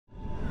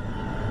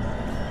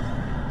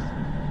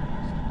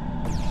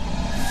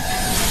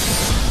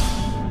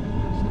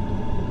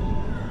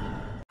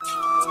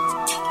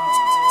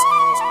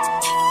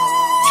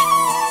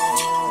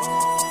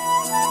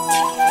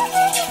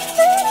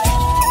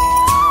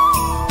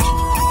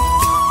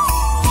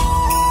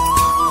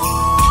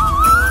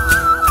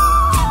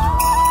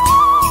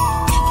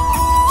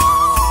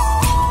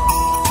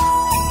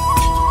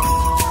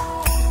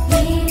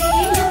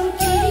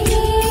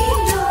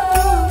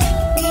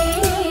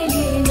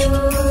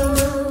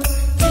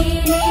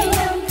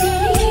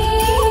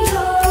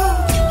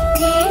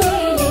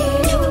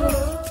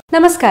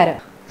നമസ്കാരം.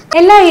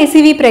 എല്ലാ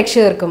ACV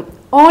പ്രേക്ഷകർക്കും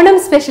ഓണം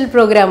സ്പെഷ്യൽ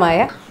പ്രോഗ്രാമായ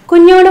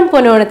കുഞ്ഞോണം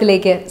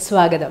പൊന്നോണത്തിലേക്ക്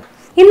സ്വാഗതം.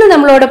 ഇന്ന്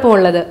നമ്മളോടൊപ്പം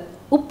ഉള്ളത്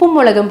ഉപ്പും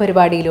മുളകും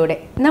പരിപാടിയിലൂടെ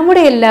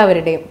നമ്മുടെ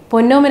എല്ലാവരുടെയും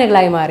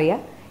പൊന്നോമനകളായി മാറിയ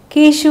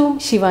കേശുവും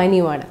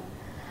ശിവാനിയുമാണ്.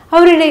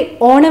 അവരുടെ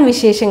ഓണം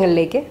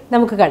വിശേഷങ്ങളിലേക്ക്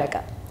നമുക്ക്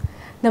കടക്കാം.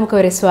 നമുക്ക്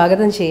അവരെ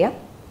സ്വാഗതം ചെയ്യാം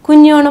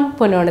കുഞ്ഞോണം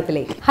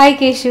പൊന്നോണത്തിലേക്ക്. Hi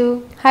Keshu.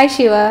 Hi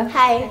Shiva.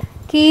 Hi.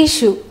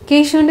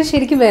 കേശുവിന്റെ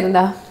ശരിക്കും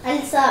പേരെന്താ?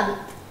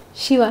 അൽസാബിത്ത്.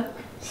 ശിവ?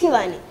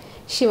 ശിവാനി.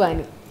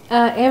 ശിവാനി.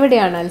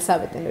 എവിടെയാണ്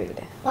അൽസാബിത്തിന്റെ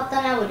വീട്?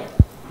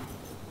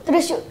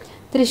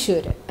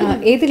 തൃശ്ശൂർ.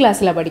 ഏത്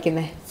ക്ലാസ്സിലാണ്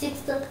പഠിക്കുന്നത്?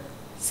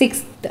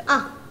 സിക്സ്ത്.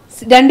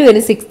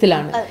 രണ്ടുപേരും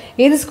സിക്സ്ത്തിലാണ്.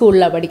 ഏത്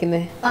സ്കൂളിലാണ്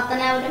പഠിക്കുന്നത്?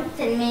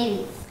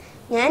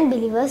 ഞാൻ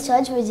believers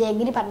church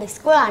Vijayagiri public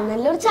school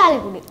Annallur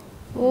Chalakudy.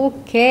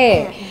 Okay.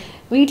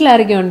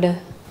 വീട്ടിലാരൊക്കെ ഉണ്ട്?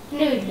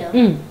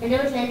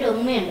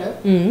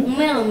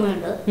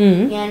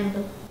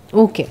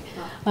 ഓക്കെ.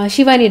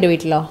 ശിവാനിയുടെ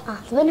വീട്ടിലോ?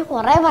 അത് പിന്നെ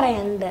കൊറേ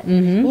പറയാനുണ്ട്.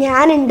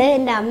 ഞാനുണ്ട്,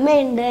 എൻ്റെ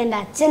അമ്മയുണ്ട്, എൻ്റെ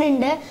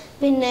അച്ഛനുണ്ട്,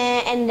 പിന്നെ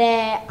എൻ്റെ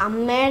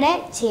അമ്മയുടെ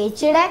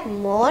ചേച്ചിയുടെ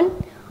മോൻ,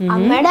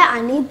 അമ്മയുടെ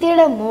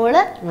അനീത്തിയുടെ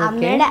മോള്,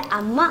 അമ്മയുടെ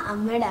അമ്മ,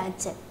 അമ്മയുടെ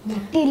അച്ഛൻ.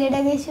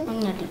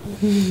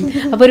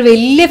 അപ്പൊ ഒരു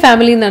വലിയ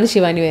ഫാമിലിയിൽ നിന്നാണ്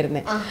ശിവാനി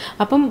വരുന്നത്.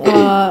 അപ്പം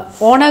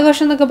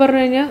ഓണാഘോഷം എന്നൊക്കെ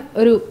പറഞ്ഞു കഴിഞ്ഞാൽ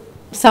ഒരു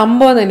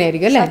സംഭവം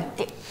തന്നെയായിരിക്കും അല്ലേ?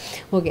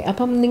 ഓക്കെ.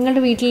 അപ്പം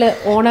നിങ്ങളുടെ വീട്ടിലെ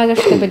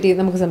ഓണാഘോഷത്തെ പറ്റി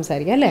നമുക്ക്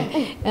സംസാരിക്കാം അല്ലേ?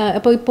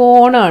 അപ്പൊ ഇപ്പൊ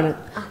ഓണമാണ്.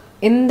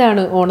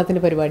 എന്താണ്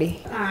ഓണത്തിന്റെ പരിപാടി?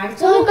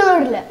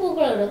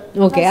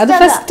 ഓക്കെ. അത്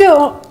ഫസ്റ്റ്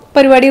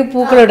പരിപാടി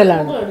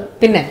പൂക്കളിടലാണ്.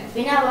 പിന്നെ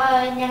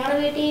ഞങ്ങളുടെ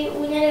വീട്ടിൽ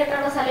ഊഞ്ഞാല്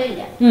കെട്ടാനുള്ള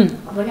സ്ഥലമില്ല.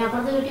 അപ്പൊ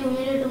അപ്പുറത്തെ വീട്ടിൽ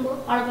ഊഞ്ഞാല് കിട്ടുമ്പോ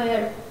അവിടെ പോയി.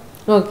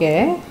 ഓക്കെ.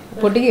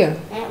 പൊട്ടിക്കോ?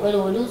 ഒരു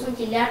ദിവസം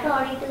ചില്ലാട്ടം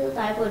ആടിയിട്ട്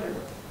താഴെ പോയിട്ടുണ്ട്.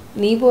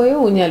 നീ പോയോ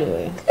ഊഞ്ഞാല്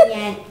പോയോ?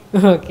 ഞാൻ.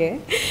 ഓക്കെ.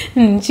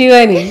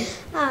 ശിവാനി?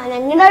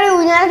 ഞങ്ങളുടെ അവിടെ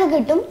ഊഞ്ഞാലൊക്കെ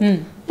കിട്ടും.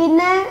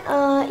 പിന്നെ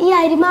ഈ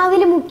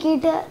അരിമാവില്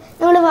മുക്കിയിട്ട്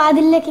നമ്മള്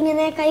വാതിലിലേക്ക്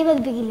ഇങ്ങനെ കൈ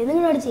പതിപ്പിക്കില്ലേ,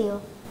 നിങ്ങളവിടെ ചെയ്യോ?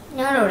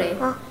 ഞങ്ങളവിടെ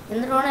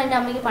എന്നിട്ടാണ് എന്റെ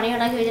അമ്മയ്ക്ക് പണി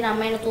ഉണ്ടാക്കി വെച്ചിട്ട്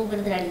അമ്മേനെ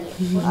തൂക്കെടുത്തിട്ട്.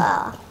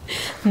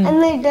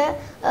 എന്നിട്ട്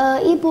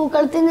ഈ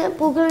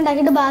പൂക്കൾ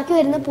ഉണ്ടാക്കിയിട്ട് ബാക്കി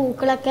വരുന്ന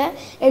പൂക്കളൊക്കെ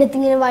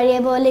എടുത്തിങ്ങനെ വഴിയെ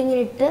പോലെ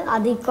ഇങ്ങനെ ഇട്ട്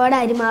അതിക്കോടെ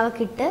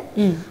അരിമാവൊക്കെ ഇട്ട്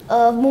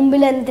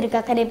മുമ്പിൽ തന്നെ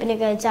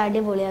തിരുക്കക്കരപ്പിനൊക്കെ വെച്ച്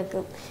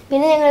അടിപൊളിയാക്കും.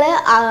 പിന്നെ ഞങ്ങള്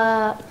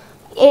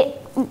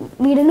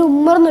വീടിന്റെ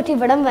ഉമ്മറം തൊട്ട്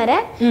ഇവിടം വരെ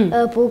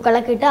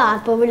പൂക്കളൊക്കെ ഇട്ട്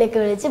ആർപ്പവിളിയൊക്കെ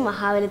വിളിച്ച്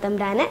മഹാബലി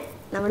തമ്പുരാനെ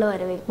നമ്മള്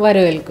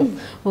വരവേൽക്കും.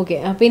 ഓക്കെ.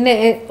 പിന്നെ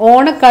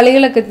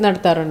ഓണക്കളികളൊക്കെ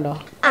നടത്താറുണ്ടോ?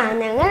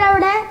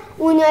 ഞങ്ങളവിടെ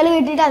ഊഞ്ഞാല്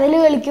കെട്ടിട്ട് അതില്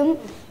കളിക്കും.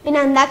 പിന്നെ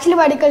അന്താക്ഷരി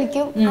പാടി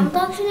കളിക്കും.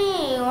 അന്താക്ഷരി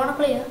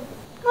ഓണക്കളിയാ?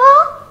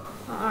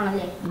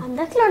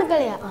 അന്താക്ഷരി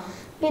ഓണക്കളിയാ.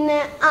 പിന്നെ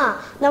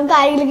നമുക്ക്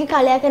ആരെങ്കിലും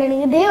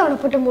കളിയാക്കാനാണെങ്കിൽ ദേ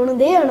ഓണപ്പൊട്ടം പോണു,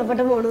 ദേ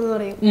ഓണപ്പൊട്ടം പോണു എന്ന്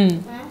പറയും.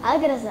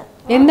 അതൊക്കെ രസം.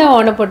 എന്താ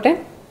ഓണപ്പൊട്ടൻ?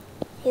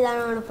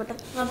 ഇതാണ് ഓണപ്പൊട്ടം.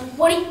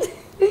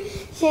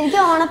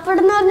 ശരിക്കും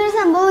ഓണപ്പൊട്ടം എന്ന് പറഞ്ഞൊരു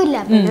സംഭവം ഇല്ല.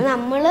 പിന്നെ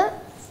നമ്മള്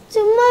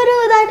ചുമ്മാ ഒരു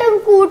ഇതായിട്ട്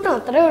കൂട്ടും,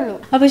 അത്രേ ഉള്ളൂ.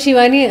 അപ്പൊ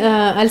ശിവാനി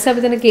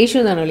അൽസാബിത്തിനെ കേശു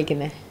എന്നാണ്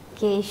വിളിക്കുന്നത്?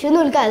 കേശു എന്ന്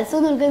വിളിക്കുക, അൽസു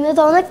എന്ന് വിളിക്കുന്നത്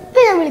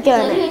തോന്നൊക്കെ ഞാൻ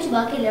വിളിക്കാറ്.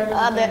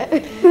 അതെ.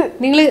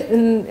 നിങ്ങള്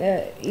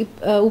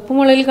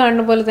ഉപ്പുമുളകിൽ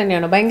കാണുന്ന പോലെ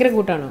തന്നെയാണോ? ഭയങ്കര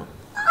കൂട്ടാണോ?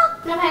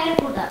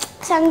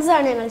 ശങ്സ്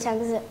ആണ് ഞങ്ങൾ.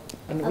 ശങ്സ്.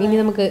 ഇനി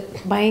നമുക്ക്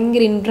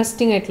ഭയങ്കര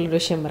ഇൻട്രസ്റ്റിംഗ് ആയിട്ടുള്ള ഒരു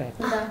വിഷയം പറയാം.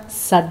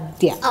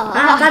 സദ്യ.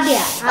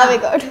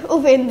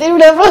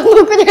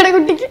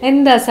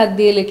 എന്താ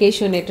സദ്യയില്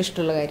കേശുവിന് ഏറ്റവും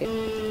ഇഷ്ടമുള്ള കാര്യം?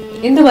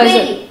 എന്ത്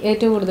പായസം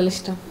ഏറ്റവും കൂടുതൽ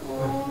ഇഷ്ടം?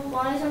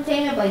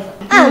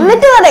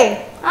 എന്നിട്ട് പറയും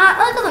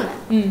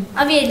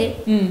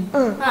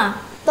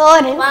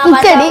തോരൻ,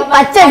 കിച്ചടി,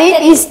 പച്ചടി,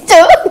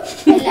 ഇഷ്ടം,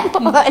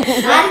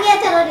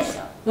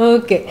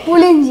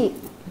 പുളിഞ്ചി.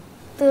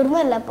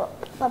 തീർന്നല്ല അപ്പൊ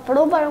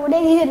പപ്പടവും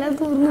പഴംപൊടിയൊക്കെ എല്ലാം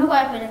തീർന്നു.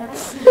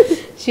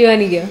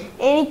 ശിവാനിക്കോ?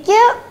 എനിക്ക്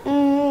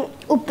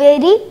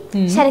ഉപ്പേരി,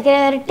 ശർക്കര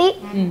വരട്ടി,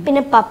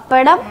 പിന്നെ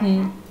പപ്പടം.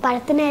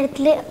 പഴത്തിന്റെ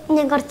കാര്യത്തില്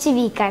ഞാൻ കുറച്ച്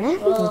വീക്കാണ്.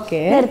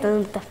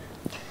 നിർത്താം.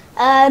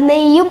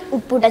 നെയ്യും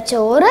ഉപ്പിട്ട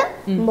ചോറ്,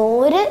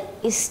 മോര്,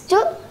 ഇസ്റ്റു,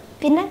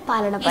 പിന്നെ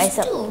പാലട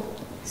പായസം.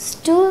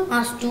 സ്റ്റൂ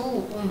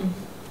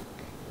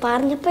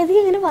പറഞ്ഞപ്പോ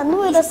ഇങ്ങനെ വന്നു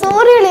പോയതാ.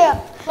 സോറി കളിയാ.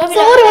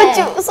 സോറി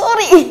വെച്ചു.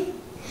 സോറി.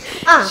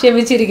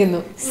 ക്ഷമിച്ചിരിക്കുന്നു.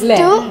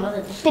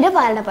 പിന്നെ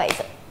പാലട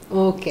പായസം.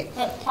 ഓക്കെ.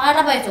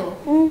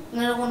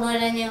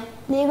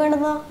 നീ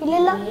കൊണ്ടുവന്നോ?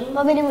 ഇല്ലല്ലോ.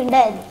 അപ്പൊ പിന്നെ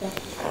മിണ്ടായിരുന്നു.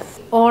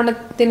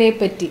 ഓണത്തിനെ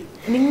പറ്റി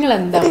നിങ്ങൾ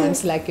എന്താ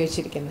മനസ്സിലാക്കി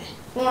വെച്ചിരിക്കുന്നത്?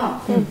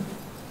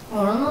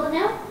 ഓണം എന്ന്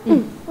പറഞ്ഞാൽ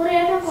ഒരു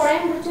ഏട്ടൻ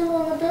കുടയും പിടിച്ചോണ്ട്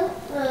വന്നിട്ട്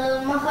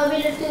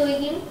മഹാബലിയെടുത്ത്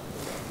ചോദിക്കും.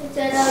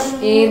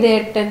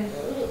 ഏതേട്ടൻ?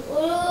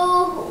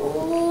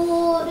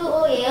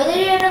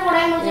 ഏതൊരു ഏട്ടൻ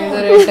കുടയും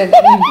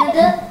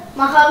പിടിച്ചിട്ട്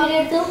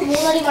മഹാബലിയെടുത്ത്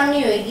 3 അടി മണ്ണി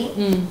ചോദിക്കും.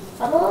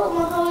 അപ്പൊ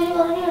മഹാബലി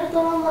പറഞ്ഞു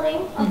എടുത്തോളാൻ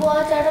പറയും. അപ്പൊ ആ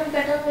ചേട്ടൻ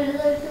പെട്ടെന്ന്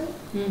വലുതായിട്ട്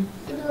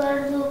ഇത്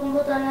എടുത്ത്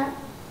നോക്കുമ്പോ തന്നെ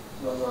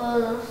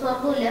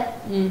സ്വർഗമില്ല.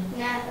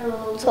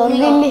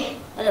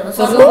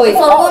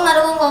 സ്വർഗവും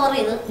നരകവും കവർ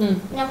ചെയ്ത്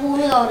ഞാൻ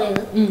ഭൂമി കവർ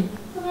ചെയ്ത്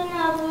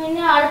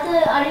പിന്നെ അടുത്ത്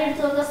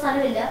അടിയെടുത്ത് വെക്കാൻ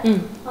സ്ഥലമില്ല.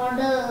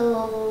 അതുകൊണ്ട്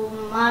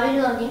മാവേലി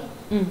പറഞ്ഞു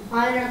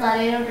മാവേലിയുടെ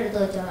തലയിലോട്ട് എടുത്ത്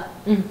വെച്ചോളാം.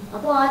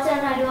 അപ്പൊ ആ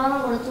ചേട്ടൻ അടിവാദം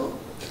കൊടുത്തു.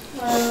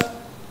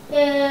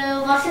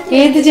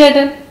 ഏത്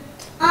ചേട്ടൻ?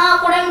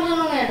 കുടയം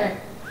പിടിച്ചോണ്ട് ചേട്ടൻ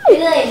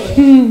വലുതായില്ലേ?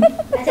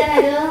 അച്ഛൻ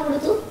അടിവാദം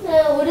കൊടുത്തു.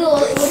 ഒരു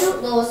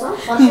ദിവസം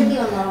വർഷത്തിൽ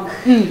വന്നോളാം.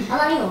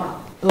 അതാണ് ഈ ഓണം.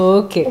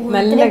 ഓക്കെ,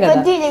 നല്ല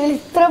കഥ.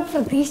 ഇത്ര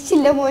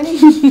പ്രതീക്ഷിച്ചില്ല മോനെ.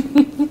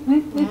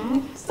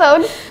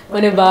 സോറി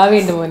മോനെ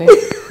ഭാവിയുണ്ട് മോനെ.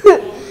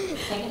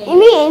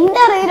 ഇനി എന്റെ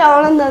അറിവിൽ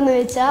ഓണം എന്താന്ന്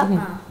വെച്ചാ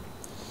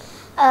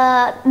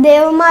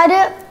ദേവന്മാര്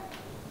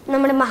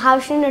നമ്മുടെ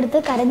മഹാവിഷ്ണുവിന്റെ അടുത്ത്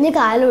കരഞ്ഞ്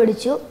കാല്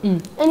പിടിച്ചു,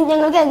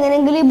 ഞങ്ങൾക്ക്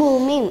എങ്ങനെയെങ്കിലും ഈ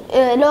ഭൂമിയും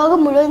ലോകം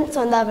മുഴുവൻ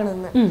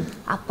സ്വന്താക്കണമെന്ന്.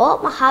 അപ്പോ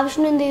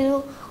മഹാവിഷ്ണു എന്ത് ചെയ്തു,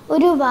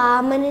 ഒരു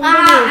വാമനന്റെ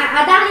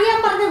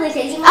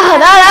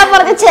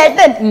പറഞ്ഞ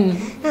ചേട്ടൻ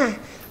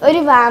ഒരു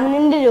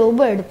വാമനന്റെ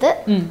രൂപം എടുത്ത്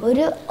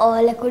ഒരു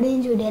ഓലക്കൊടിയും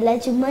ചൂടി, അല്ല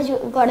ചുമ്മാ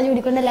കൊട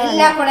ചൂടിക്കൊണ്ടല്ല,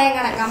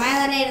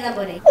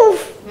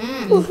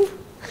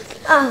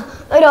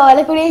 ഒരു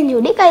ഓലക്കൊടിയും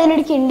ചൂടി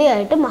കയ്യിലൊരു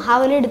കിണ്ടിയായിട്ട്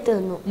മഹാബലി എടുത്തു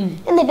തന്നു.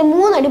 എന്നിട്ട്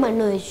 3 അടി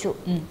മണ്ണ് വെച്ചു.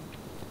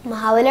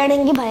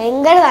 മഹാബലിയാണെങ്കിൽ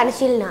ഭയങ്കര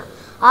ദാനശീലനാ,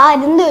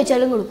 എന്ത്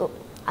ചോദിച്ചാലും കൊടുക്കും.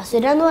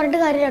 അസുര എന്ന് പറഞ്ഞിട്ട്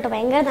കാര്യമില്ല കേട്ടോ,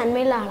 ഭയങ്കര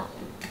നന്മയുള്ള ആളാ,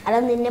 അതാ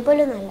നിന്നെ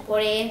പോലും നല്ല.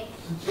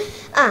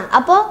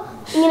 അപ്പൊ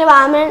ഇങ്ങനെ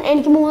വാമനൻ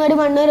എനിക്ക് 3 അടി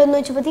മണ്ണ് വരെ ഒന്ന്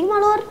വെച്ചപ്പോഴത്തേക്കും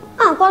അവള്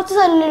പറഞ്ഞു കുറച്ച്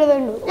സ്ഥലം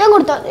വേണ്ടു,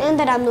 ഞാൻ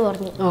തരാമെന്ന്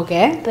പറഞ്ഞു.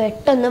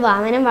 പെട്ടെന്ന്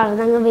വാമനൻ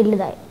വളർന്നങ്ങ്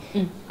വലുതായി.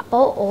 അപ്പൊ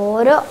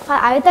ഓരോ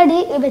ആദ്യത്തടി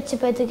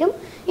വെച്ചപ്പോഴത്തേക്കും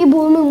ഈ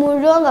ഭൂമി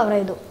മുഴുവൻ കവർ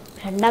ചെയ്തു.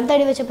 2ാമത്തെ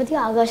അടി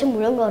വെച്ചപ്പോഴത്തേക്കും ആകാശം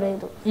മുഴുവൻ കവർ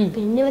ചെയ്തു.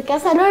 പിന്നെ വെക്കാൻ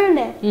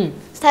സ്ഥലമുണ്ടേ,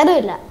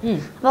 സ്ഥലമില്ല.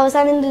 അപ്പൊ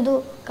അവസാനം എന്ത് ചെയ്തു,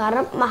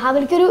 കാരണം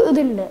മഹാബലിക്കൊരു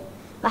ഇതുണ്ട്,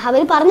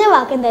 മഹാബലി പറഞ്ഞ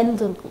വാക്ക് എന്തായാലും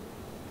തീർക്കും,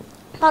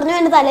 പറഞ്ഞു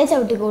എന്റെ തലയെ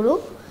ചവിട്ടിക്കോളൂ,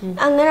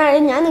 അങ്ങനെയാണ്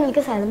ഞാൻ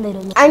നിങ്ങൾക്ക് സ്ഥലം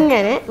തരുന്നു.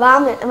 അങ്ങനെ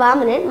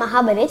വാമനൻ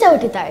മഹാബലിയെ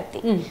ചവിട്ടി താഴ്ത്തി.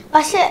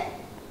 പക്ഷെ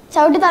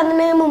ചവിട്ടി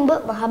താഴ്ന്നതിന് മുമ്പ്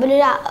മഹാബലി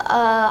ഒരു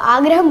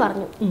ആഗ്രഹം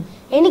പറഞ്ഞു,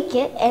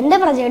 എനിക്ക് എന്റെ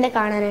പ്രജകളെ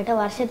കാണാനായിട്ട്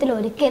വർഷത്തിൽ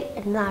ഒരിക്കൽ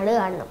നാട്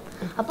കാണണം,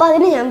 അപ്പൊ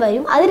അതിന് ഞാൻ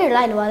വരും, അതിനുള്ള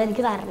അനുവാദം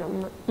എനിക്ക് തരണം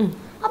എന്ന്.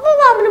 അപ്പൊ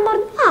വാമനൻ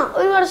പറഞ്ഞു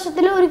ഒരു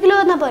വർഷത്തിൽ ഒരിക്കലും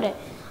വന്നാ പോരെ,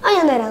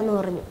 ഞാൻ തരാന്ന്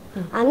പറഞ്ഞു.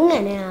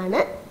 അങ്ങനെയാണ്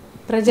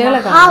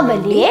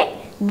മഹാബലിയെ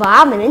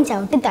വാമനൻ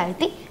ചവിട്ടി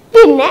താഴ്ത്തി.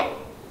 പിന്നെ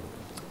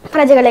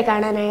പ്രജകളെ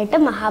കാണാനായിട്ട്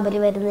മഹാബലി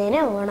വരുന്നതിന്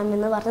ഓണം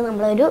എന്ന് പറഞ്ഞ്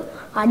നമ്മളൊരു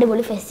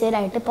അടിപൊളി ഫെസ്റ്റിവൽ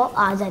ആയിട്ട് ഇപ്പോൾ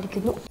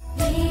ആചരിക്കുന്നു.